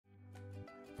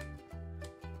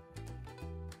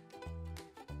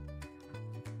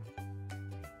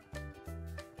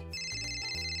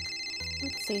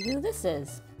Let's see who this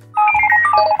is.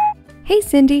 Hey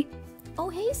Cindy! Oh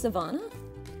hey Sivana.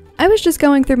 I was just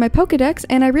going through my Pokédex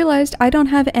and I realized I don't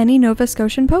have any Nova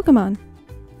Scotian Pokémon.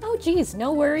 Oh geez,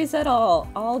 no worries at all.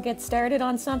 I'll get started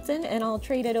on something and I'll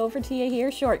trade it over to you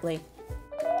here shortly.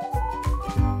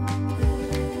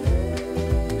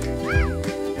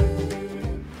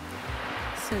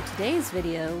 So today's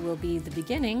video will be the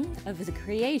beginning of the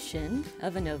creation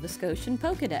of a Nova Scotian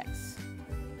Pokédex.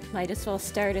 Might as well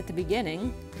start at the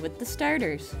beginning with the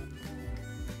starters.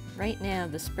 Right now,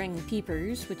 the spring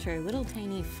peepers, which are little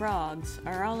tiny frogs,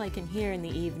 are all I can hear in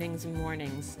the evenings and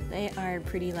mornings. They are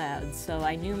pretty loud, so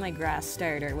I knew my grass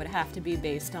starter would have to be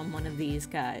based on one of these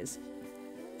guys.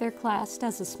 They're classed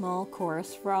as a small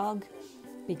chorus frog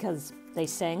because they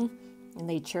sing and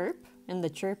they chirp, and the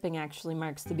chirping actually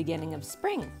marks the beginning of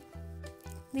spring.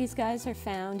 These guys are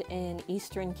found in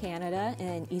eastern Canada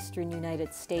and eastern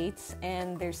United States,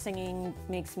 and their singing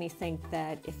makes me think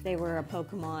that if they were a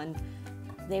Pokemon,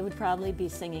 they would probably be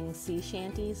singing sea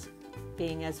shanties,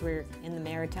 being as we're in the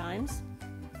Maritimes.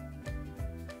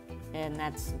 And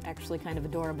that's actually kind of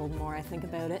adorable the more I think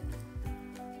about it.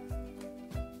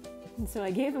 And so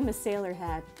I gave him a sailor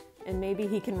hat, and maybe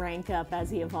he can rank up as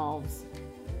he evolves.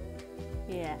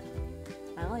 Yeah,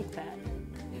 I like that.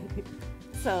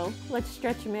 So let's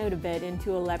stretch him out a bit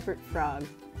into a leopard frog.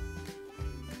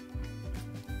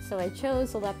 So I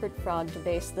chose a leopard frog to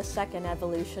base the second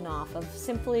evolution off of,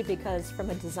 simply because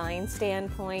from a design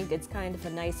standpoint, it's kind of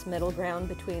a nice middle ground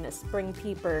between a spring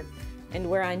peeper and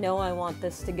where I know I want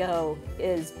this to go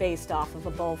is based off of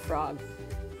a bullfrog.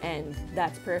 And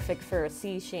that's perfect for a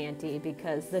sea shanty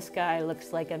because this guy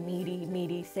looks like a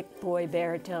meaty, thick boy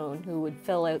baritone who would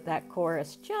fill out that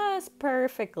chorus just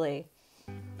perfectly.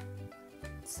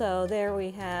 So there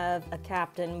we have a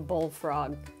captain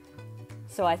bullfrog.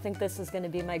 So I think this is going to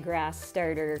be my grass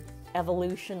starter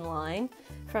evolution line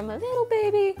from a little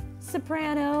baby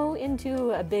soprano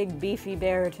into a big beefy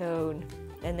baritone,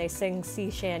 and they sing sea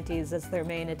shanties as their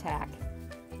main attack.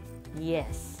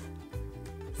 Yes.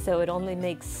 So it only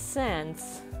makes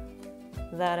sense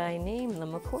that I name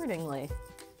them accordingly.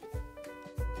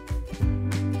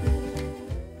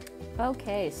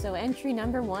 Okay, so entry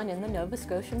number 1 in the Nova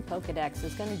Scotian Pokédex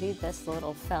is going to be this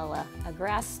little fella, a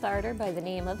grass starter by the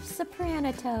name of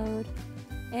Sopranitoad.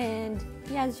 And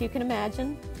yeah, as you can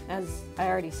imagine, as I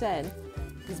already said,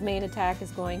 his main attack is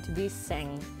going to be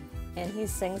sing, and he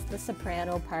sings the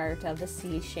soprano part of a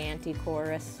sea shanty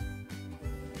chorus.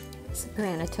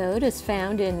 Sopranitoad is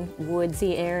found in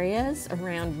woodsy areas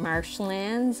around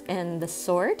marshlands and the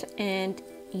sort, and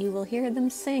you will hear them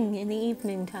sing in the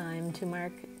evening time to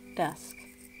mark dusk.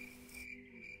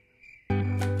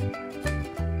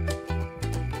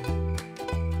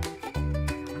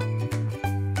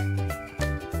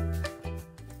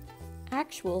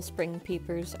 Actual spring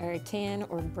peepers are tan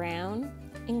or brown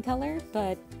in color,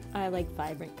 but I like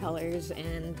vibrant colors,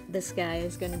 and this guy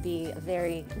is going to be a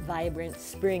very vibrant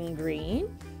spring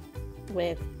green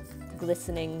with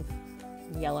glistening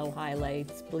yellow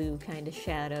highlights, blue kind of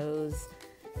shadows.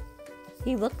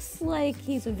 He looks like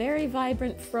he's a very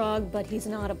vibrant frog, but he's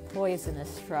not a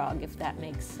poisonous frog, if that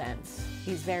makes sense.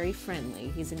 He's very friendly.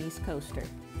 He's an East Coaster.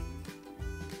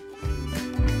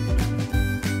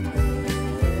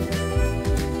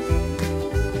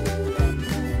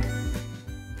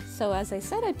 So as I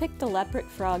said, I picked a leopard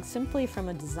frog simply from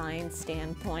a design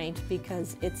standpoint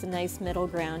because it's a nice middle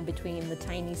ground between the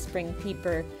tiny spring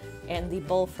peeper and the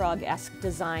bullfrog-esque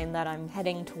design that I'm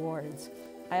heading towards.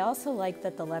 I also like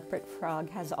that the leopard frog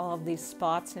has all of these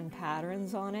spots and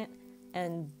patterns on it,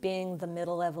 and being the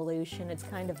middle evolution, it's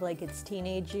kind of like its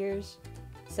teenage years.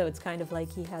 So it's kind of like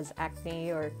he has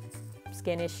acne or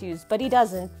skin issues, but he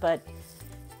doesn't, but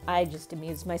I just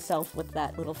amused myself with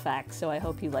that little fact, so I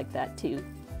hope you like that too.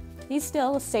 He's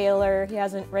still a sailor, he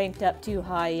hasn't ranked up too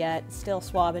high yet, still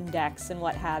swabbing decks and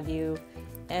what have you.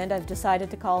 And I've decided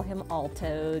to call him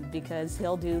Altoad because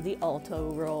he'll do the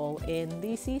alto role in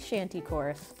the sea shanty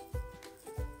chorus.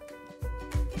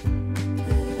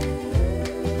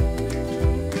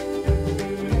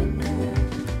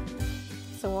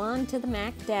 So on to the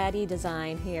Mac Daddy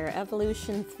design here.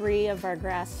 Evolution 3 of our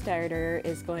grass starter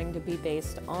is going to be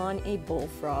based on a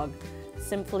bullfrog,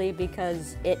 simply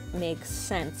because it makes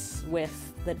sense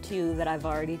with the two that I've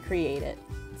already created.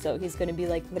 So he's going to be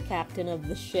like the captain of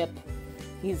the ship.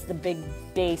 He's the big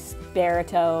bass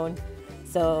baritone,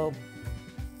 so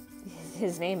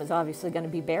his name is obviously going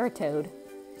to be Baritoad.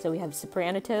 So we have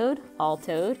Sopranitoad,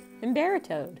 Altoad, and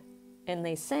Baritoad. And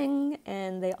they sing,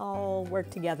 and they all work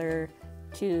together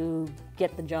to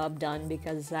get the job done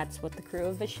because that's what the crew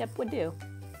of a ship would do.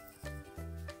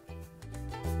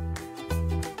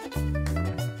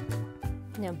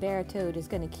 Now Baratoad is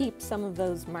going to keep some of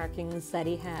those markings that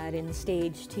he had in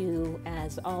Stage 2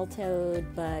 as Altoad,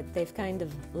 but they've kind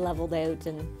of leveled out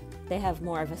and they have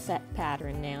more of a set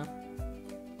pattern now.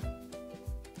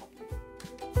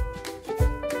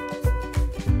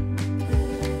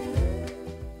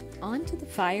 On to the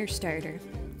Firestarter.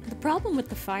 The problem with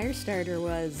the Firestarter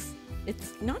was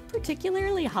it's not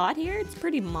particularly hot here, it's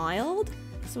pretty mild.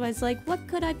 So I was like, what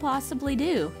could I possibly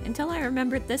do? Until I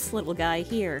remembered this little guy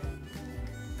here.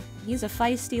 He's a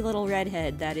feisty little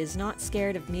redhead that is not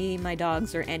scared of me, my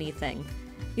dogs, or anything.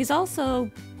 He's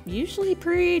also usually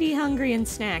pretty hungry and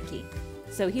snacky.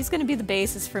 So he's going to be the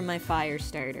basis for my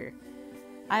Firestarter.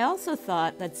 I also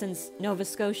thought that since Nova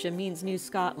Scotia means New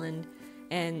Scotland,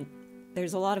 and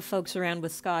there's a lot of folks around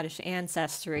with Scottish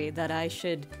ancestry, that I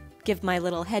should give my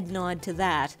little head nod to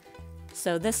that.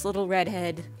 So this little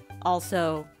redhead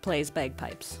also plays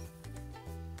bagpipes.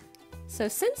 So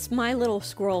since my little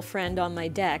squirrel friend on my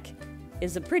deck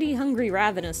is a pretty hungry,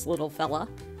 ravenous little fella,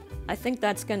 I think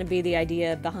that's going to be the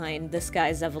idea behind this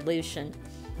guy's evolution.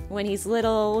 When he's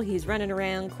little, he's running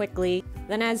around quickly.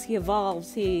 Then as he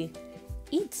evolves, he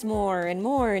eats more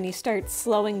and he starts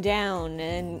slowing down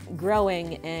and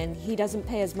growing, and he doesn't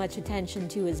pay as much attention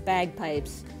to his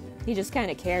bagpipes. He just kind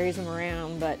of carries them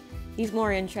around, but he's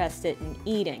more interested in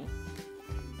eating.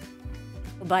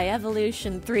 By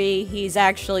Evolution 3, he's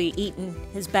actually eaten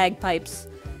his bagpipes,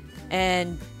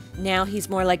 and now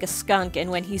he's more like a skunk, and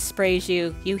when he sprays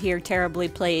you, you hear terribly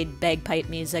played bagpipe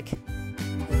music.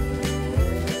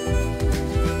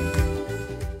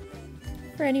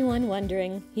 For anyone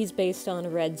wondering, he's based on a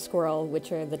red squirrel,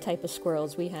 which are the type of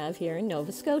squirrels we have here in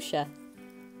Nova Scotia.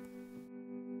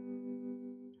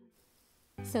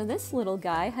 So this little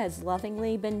guy has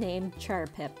lovingly been named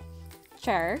Charpip.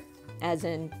 Char, as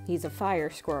in he's a fire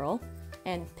squirrel,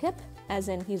 and Pip, as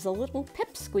in he's a little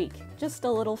pipsqueak, just a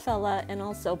little fella, and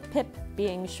also Pip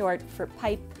being short for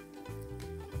pipe.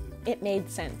 It made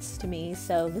sense to me,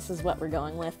 so this is what we're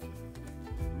going with.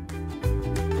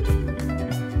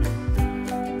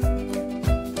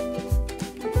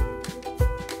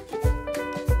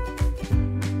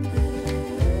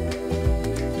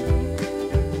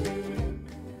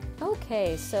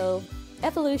 Okay, so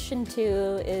Evolution 2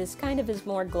 is kind of his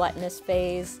more gluttonous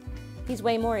phase. He's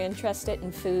way more interested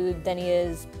in food than he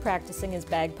is practicing his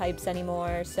bagpipes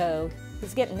anymore, so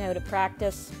he's getting out of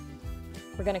practice.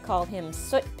 We're going to call him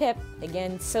Soot Pip,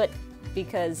 again Soot,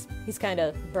 because he's kind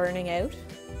of burning out,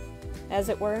 as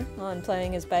it were, on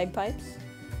playing his bagpipes.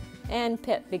 And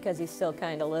Pip, because he's still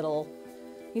kind of little.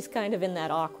 He's kind of in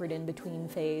that awkward in-between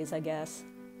phase, I guess.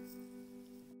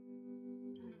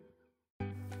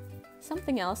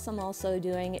 Something else I'm also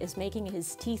doing is making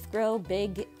his teeth grow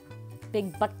big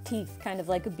buck teeth, kind of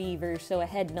like a beaver, so a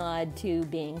head nod to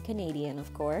being Canadian,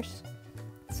 of course.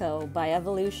 So by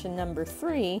Evolution number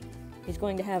 3, he's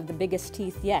going to have the biggest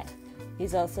teeth yet.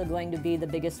 He's also going to be the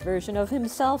biggest version of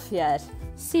himself yet.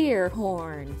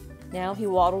 Searhorn. Now he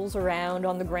waddles around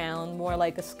on the ground more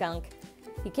like a skunk.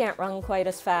 He can't run quite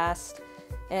as fast,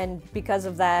 and because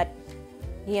of that,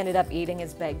 he ended up eating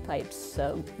his bagpipes,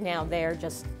 so now they're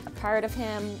just a part of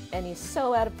him, and he's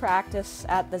so out of practice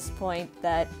at this point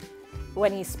that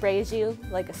when he sprays you,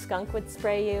 like a skunk would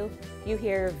spray you, you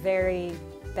hear very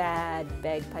bad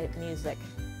bagpipe music.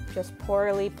 Just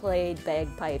poorly played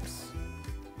bagpipes.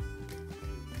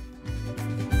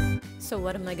 So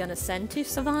what am I gonna send to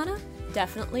Sivana?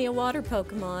 Definitely a water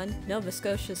Pokemon. Nova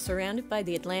Scotia is surrounded by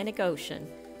the Atlantic Ocean.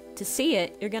 To see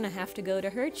it, you're gonna have to go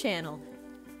to her channel.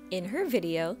 In her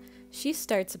video, she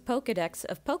starts a Pokédex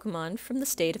of Pokémon from the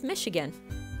state of Michigan.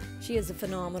 She is a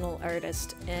phenomenal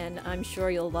artist, and I'm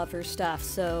sure you'll love her stuff,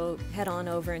 so head on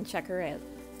over and check her out.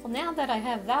 Well, now that I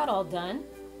have that all done,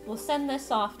 we'll send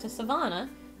this off to Sivana,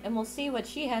 and we'll see what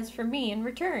she has for me in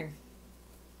return.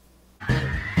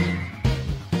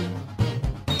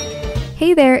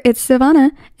 Hey there, it's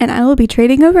Sivana, and I will be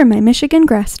trading over my Michigan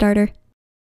grass starter.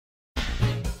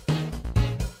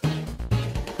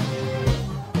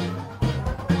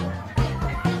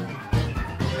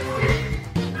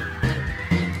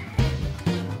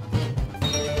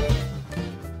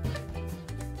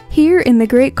 Here in the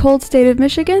great cold state of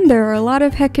Michigan, there are a lot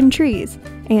of heckin' trees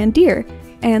and deer,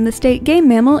 and the state game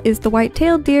mammal is the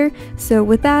white-tailed deer, so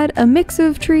with that, a mix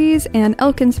of trees and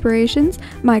elk inspirations,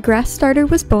 my grass starter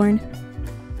was born.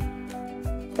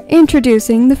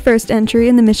 Introducing the first entry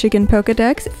in the Michigan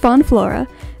Pokédex, Faunflora.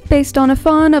 based on a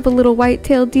fawn of a little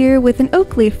white-tailed deer with an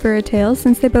oak leaf for a tail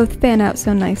since they both fan out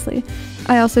so nicely.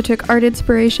 I also took art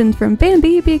inspiration from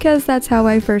Bambi because that's how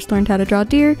I first learned how to draw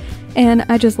deer, and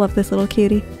I just love this little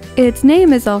cutie. Its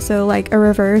name is also like a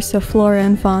reverse of flora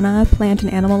and fauna, plant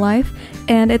and animal life,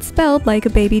 and it's spelled like a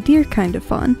baby deer kind of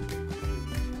fawn.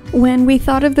 When we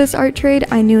thought of this art trade,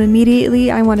 I knew immediately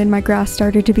I wanted my grass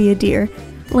starter to be a deer.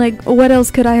 Like, what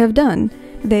else could I have done?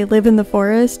 They live in the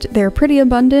forest, they're pretty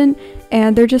abundant,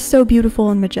 and they're just so beautiful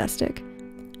and majestic.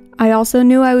 I also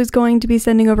knew I was going to be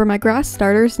sending over my grass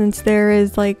starter since there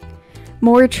is, like,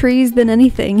 more trees than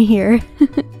anything here.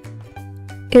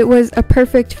 It was a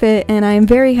perfect fit, and I am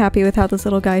very happy with how this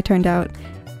little guy turned out.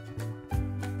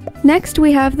 Next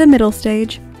we have the middle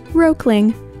stage,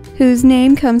 Rokeling, whose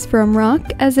name comes from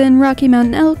rock, as in Rocky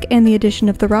Mountain elk and the addition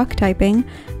of the rock typing,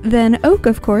 then oak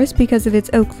of course because of its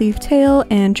oak leaf tail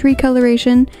and tree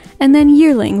coloration, and then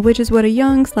yearling, which is what a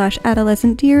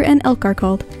young/adolescent deer and elk are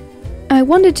called. I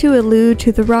wanted to allude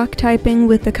to the rock typing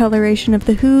with the coloration of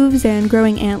the hooves and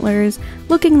growing antlers,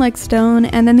 looking like stone,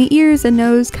 and then the ears and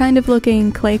nose kind of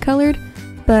looking clay colored,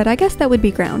 but I guess that would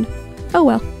be ground. Oh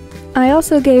well. I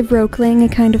also gave Rokeling a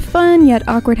kind of fun yet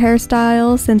awkward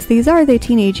hairstyle, since these are the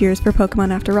teenage years for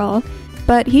Pokemon after all,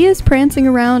 but he is prancing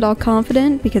around all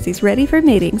confident because he's ready for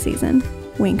mating season.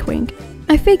 Wink wink.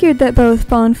 I figured that both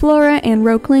Fawnflora and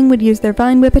Rokeling would use their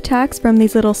Vine Whip attacks from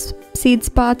these little seed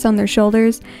spots on their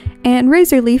shoulders, and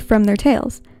Razor Leaf from their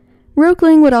tails.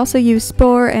 Rokeling would also use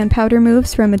Spore and Powder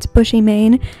moves from its bushy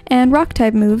mane, and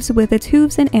Rock-type moves with its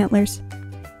hooves and antlers.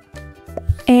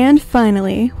 And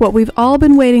finally, what we've all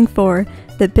been waiting for,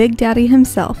 the Big Daddy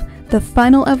himself, the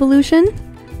final evolution,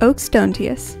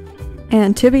 Oakstontius.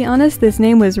 And to be honest, this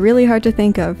name was really hard to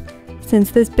think of,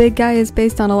 since this big guy is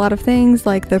based on a lot of things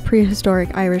like the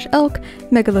prehistoric Irish elk,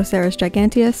 Megaloceros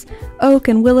giganteus, oak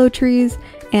and willow trees,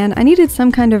 and I needed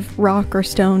some kind of rock or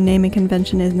stone naming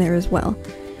convention in there as well.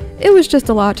 It was just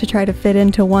a lot to try to fit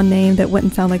into one name that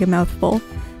wouldn't sound like a mouthful.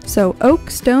 So oak,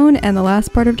 stone, and the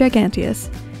last part of giganteus.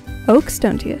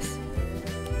 Oakstontius.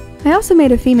 I also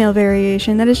made a female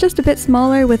variation that is just a bit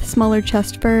smaller with smaller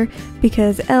chest fur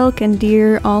because elk and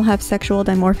deer all have sexual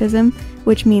dimorphism,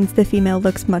 which means the female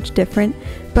looks much different,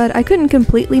 but I couldn't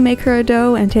completely make her a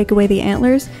doe and take away the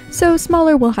antlers, so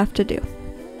smaller will have to do.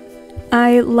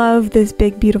 I love this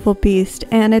big beautiful beast,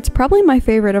 and it's probably my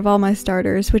favorite of all my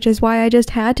starters, which is why I just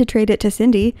had to trade it to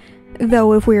Cindy,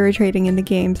 though if we were trading in the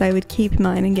games I would keep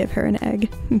mine and give her an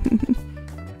egg.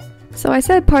 So I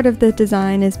said part of the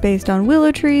design is based on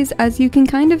willow trees, as you can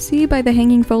kind of see by the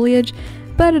hanging foliage,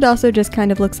 but it also just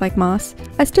kind of looks like moss.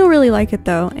 I still really like it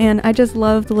though, and I just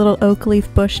love the little oak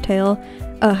leaf bush tail.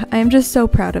 I am just so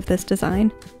proud of this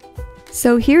design.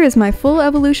 So here is my full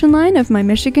evolution line of my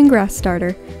Michigan grass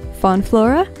starter,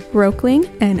 Fawnflora, Rokeling,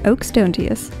 and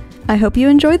Oakstontius. I hope you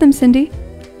enjoy them, Cindy.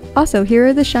 Also, here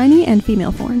are the shiny and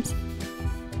female forms.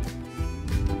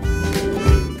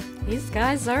 These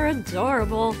guys are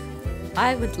adorable.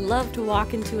 I would love to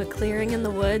walk into a clearing in the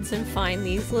woods and find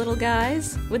these little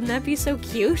guys. Wouldn't that be so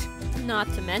cute? Not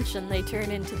to mention they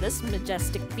turn into this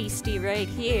majestic beastie right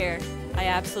here. I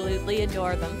absolutely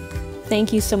adore them.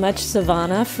 Thank you so much,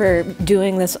 Sivana, for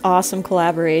doing this awesome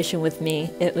collaboration with me.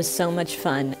 It was so much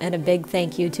fun, and a big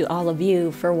thank you to all of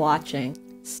you for watching.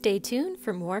 Stay tuned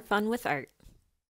for more fun with art.